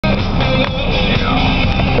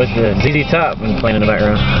with the ZZ Top playing in the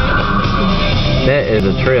background. That is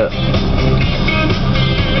a trip.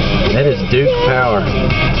 That is Duke power.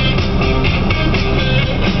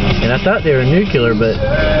 And I thought they were nuclear, but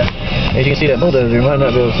as you can see that bulldozer, you might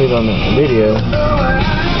not be able to see it on the video.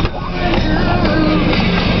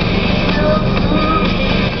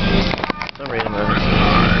 For some reason the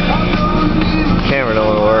camera don't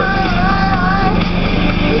want to work.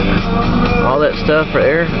 All that stuff right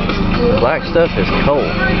there, the black stuff is coal.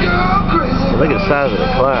 Look at the size of the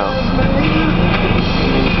cloud.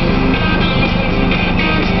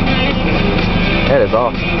 That is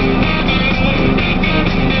awesome.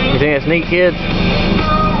 You think that's neat, kids?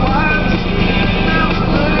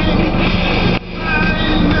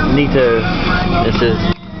 Neato. This is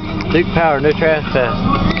Duke power, no trespass.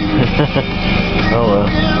 Oh well.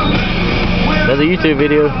 Another YouTube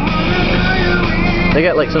video. They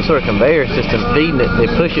got like some sort of conveyor system feeding it. They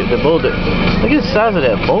push it to the bulldozer. Look at the size of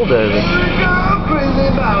that bulldozer.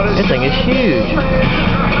 This thing is huge.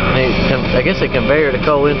 I guess they conveyor the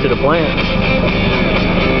coal into the plant.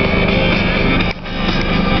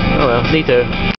 Oh well, neato.